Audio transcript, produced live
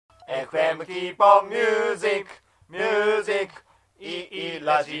FM キーポンミュージックミュージックいい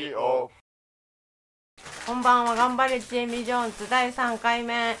ラジオ。こんばんは、頑張れちえみジョーンズ第3回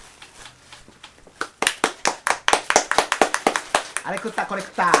目。あれ食ったこれ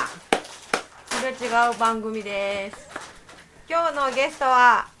食った。それ違う番組です。今日のゲスト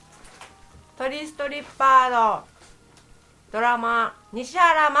はトリストリッパーのドラマ西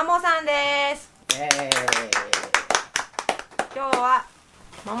原まもさんです。今日は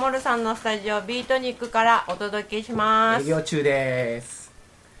まもるさんのスタジオビートニックからお届けします。営業中です。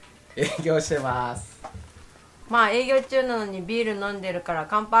営業してます。まあ営業中なのにビール飲んでるから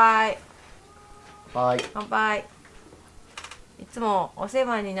乾杯。はい。乾杯。いつもお世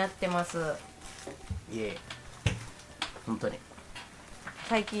話になってます。いえ本当に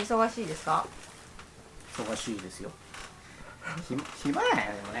最近忙しいですか？忙しいですよ。暇や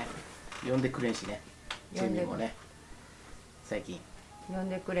ね。でもね呼んでくれんしね。チェミもね最近呼ん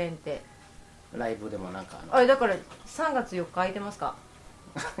でくれんってライブでもなんかあれだから3月4日空いてますか？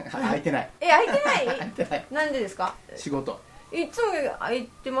空いてない。空いてない空いてない。なんでですか？仕事いつも空い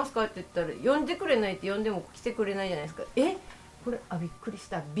てますかって言ったら呼んでくれないって呼んでも来てくれないじゃないですか。これびっくりし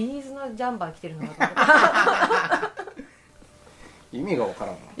た。ビーズのジャンバー着てるのかと思った意味がわか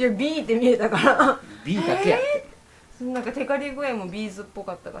らんわ。いや B って見えたから B だけやって、なんかテカリ具合もビーズっぽ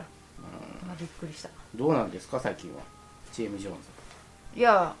かったからびっくりした。どうなんですか最近はチームジョーンズ。い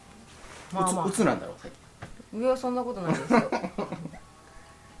やまあまあうつなんだろう最近。いやそんなことないですよ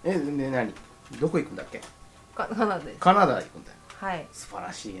で何どこ行くんだっけ？カナダです。カナダ行くんだよ。はい素晴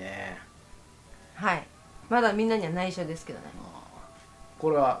らしいね。はいまだみんなには内緒ですけどね。こ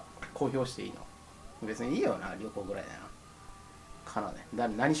れは公表していいの？別にいいよな、旅行ぐらいだな。カナダ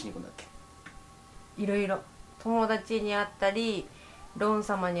何しに行くんだっけ？いろいろ友達に会ったりロン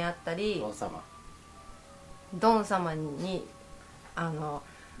様に会ったりドン様ドン様に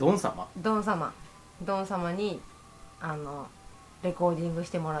ドン様ドン様にレコーディングし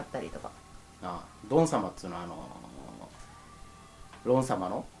てもらったりとか。ああドン様っていうのはロン様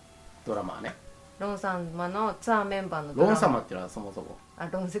のドラマーね。ロン様のツアーメンバーのドロラマン様っていうのはそもそも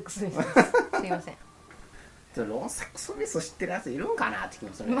ロンセックスミスですすいませんロンセックスミス知ってるやついるんかなって気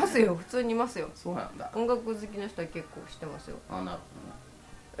もする、いますよ。普通にいますよ。そうなんだ。音楽好きの人は結構知ってますよ。あ、な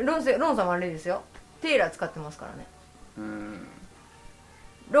るロン様あれですよ。テイラー使ってますからね。ほどね。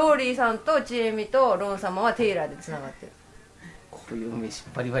ローリーさんとチエミとロン様はテイラーでつながってる。こういう飯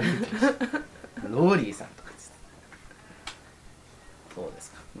バリバリ言ってるしローリーさんとかです。そうで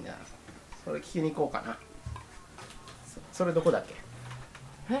すか。じゃあそれ聞きに行こうかな。それどこだっけ？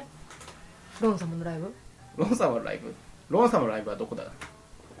ロン様のライブ？ロン様のライブ？ロン様のライブはどこだ？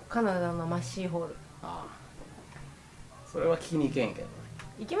カナダのマッシーホール。ああそれは聞きに行けんけどね。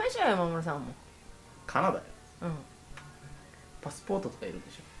行きましょうよ、守さんも。カナダよ。うんパスポートとかいる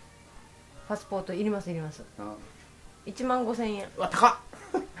でしょ。パスポートいりますいります。ああ15,000円。うわ高っ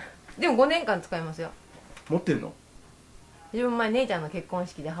でも5年間使えますよ。持ってんの？自分前姉ちゃんの結婚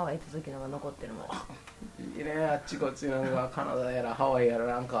式でハワイ行った時のが残ってるもん。いいね。あっちこっちなんかカナダやらハワイやら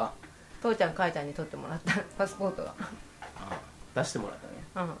なんか父ちゃん母ちゃんに取ってもらったパスポートが出してもらっ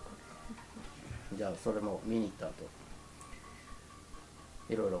たね。じゃあそれも見に行った後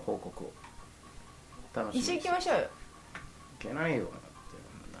いろいろ報告を楽しみに一緒に行きましょうよ。いけないよって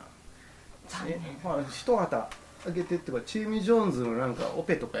まあ一旗あげてっていうかチームジョーンズのなんかオ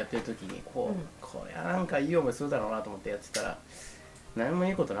ペとかやってる時にこれはなんかいい思いするだろうなと思ってやってたら何も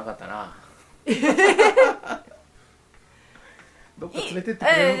いいことなかったなどっか連れてってく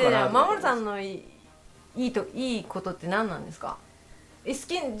れるのかなと思って。守さんのいいことって何なんですか？自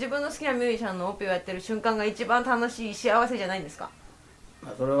分の好きなミュージシャンのオペをやってる瞬間が一番楽しい幸せじゃないんですか？ま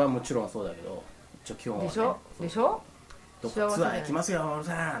あそれはもちろんそうだけど一応基本はね。でしょどっかツアー行きますよ守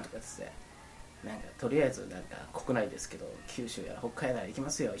さんとか言ってなんかとりあえずなんか国内ですけど九州やら北海道やら行きま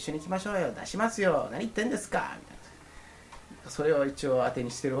すよ一緒に行きましょうよ出しますよ何言ってんですかみたいな。それを一応当てに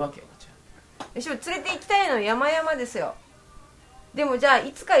してるわけよ。連れて行きたいの山々ですよ。でもじゃあ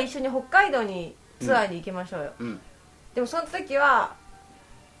いつか一緒に北海道にツアーに行きましょうよ、でもその時は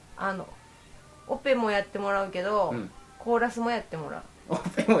オペもやってもらうけど、コーラスもやってもらう。オ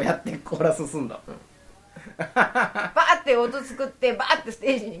ペもやってコーラスすんだ、バーって音作ってバーってス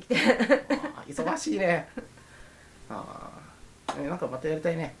テージに来て忙しいね。なんかまたやり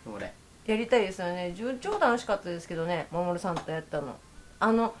たいね。でもねやりたいですよね。超楽しかったですけどね、守さんとやったの。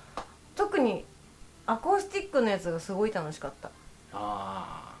特にアコースティックのやつがすごい楽しかった。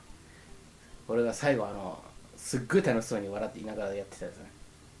俺が最後すっごい楽しそうに笑っていながらやってたやつね。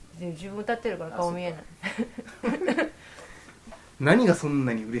で自分歌ってるから顔見えない何がそん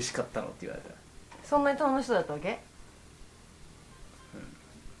なに嬉しかったのって言われたらそんなに楽しそうだったわけ？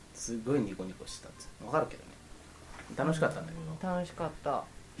すごいニコニコしてたって分かるけどね、楽しかったんだけど、楽しかった。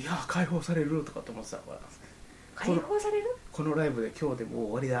いや解放されるとかって思ってたから、解放される？このライブで今日でもう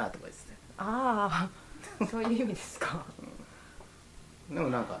終わりだとか言ってて、ああそういう意味ですか。でも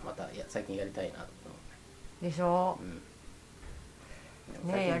なんかまた最近やりたいなと思でしょう、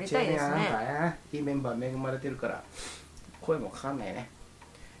ね、やりたいですね。なんかね、いいメンバー恵まれてるから声もかかんないね。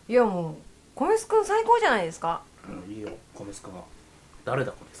いやもうコメスくん最高じゃないですか。いいよコメス君は。誰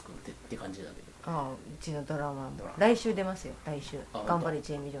だコメス君って感じだけど、うちのドラマ来週出ますよ。来週頑張れ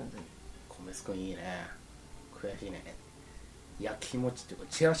ちえみジョーンズに。コメス君いいね。悔しいね。やきもちっていうか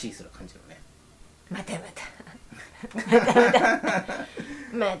チラシーする感じのね。またまたまたまた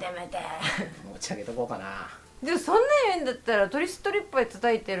またまた持ち上げとこうかな。でもそんな言うんだったらトリストリッパーで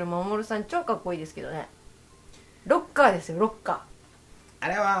叩いてる守さん超かっこいいですけどね。ロッカーですよ、ロッカー。あ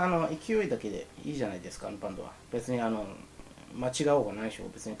れは勢いだけでいいじゃないですか、あのバンドは。別に間違おうがないし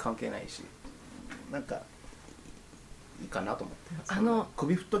別に関係ないし、なんかいいかなと思って、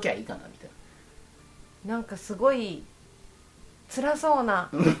首振っときゃいいかなみたいなんかすごい辛そうな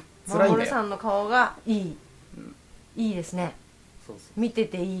辛いんだよ守さんの顔がいい、いいですね。そう見て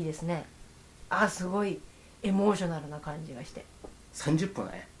ていいですね。すごいエモーショナルな感じがして。30分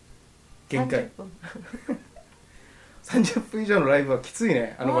だね限界。30分30分以上のライブはきつい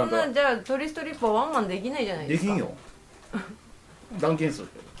ね、あのバンドは。こんなじゃあトリストリッパーワンマンできないじゃないでか。ですきんよ断言する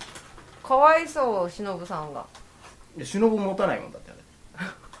けかわいそう、しのぶさんが。ど、忍持たないもんだってあれ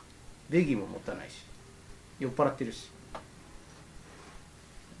ベギーも持たないし酔っ払ってるし、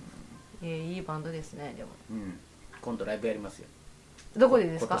いいバンドですね。でも今度ライブやりますよ。どこで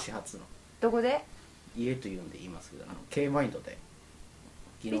ですか？今年初のどこで？家というんで言いますけど、K マインドで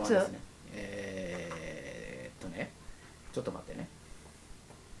いつ？ですね。ちょっと待ってね。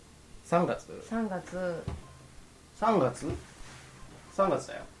3月だよ。3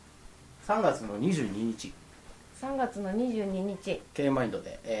月の22日。3月の22日 K マインド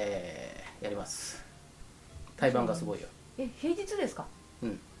で、やります。対バンがすごいよ。平日ですか？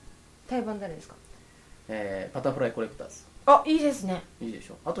対バン誰ですか？バタフライコレクターズ。いいですね。いいでし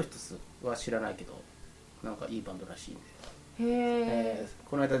ょ。あと一つは知らないけど、なんかいいバンドらしいんで。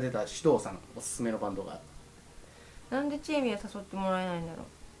この間出た指導さんおすすめのバンドが。なんでチーミーは誘ってもらえないんだろう。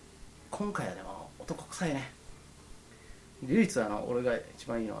今回はでも男臭いね。唯一俺が一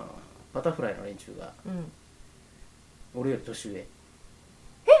番いいのはバタフライの連中が、俺より年上。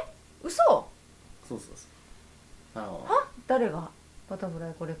嘘？そう誰がバタフラ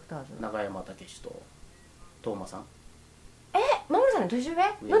イコレクターズの？永山武史と東馬さん。守さんの年上？な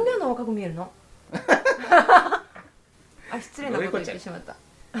んであんな若く見えるの？失礼なこと言ってしまった。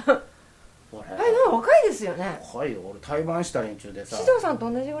若いですよね。若いよ。俺対バンした連中でさ、指導さんと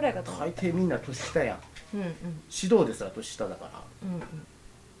同じぐらいかと思う。大抵みんな年下やん。指導ですら年下だか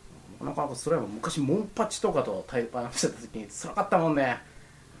ら、なかなかそれは昔モンパチとかと対バンした時に辛かったもんね。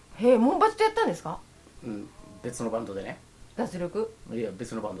モンパチとやったんですか？別のバンドでね。脱力？いや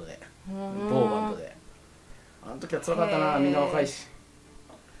別のバンドで、某バンドで。あの時は辛かったな。みんな若いし。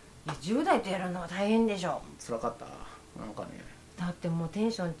10代とやるのは大変でしょ。辛かった。なんかね、だってもうテ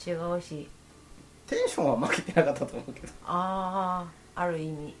ンション違うし。テンションは負けてなかったと思うけど、ある意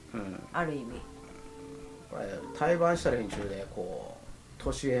味、ある意味これ対バンした連中でこう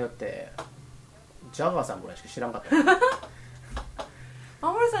年上ってジャガーさんぐらいしか知らんかった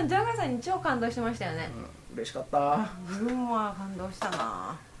守さんジャガーさんに超感動してましたよね。嬉しかった。自分は感動した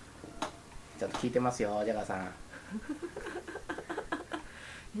な。ちゃんと聞いてますよジャガーさん。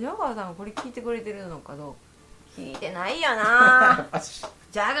ジャガーさんこれ聞いてくれてるのかどうか。聞いてないよな。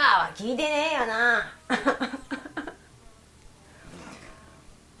ジャガーは聞いてねえよな。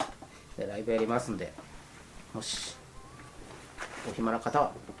でライブやりますんで、もしお暇な方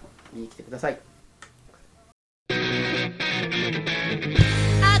は見に来てください。赤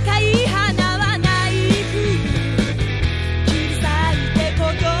い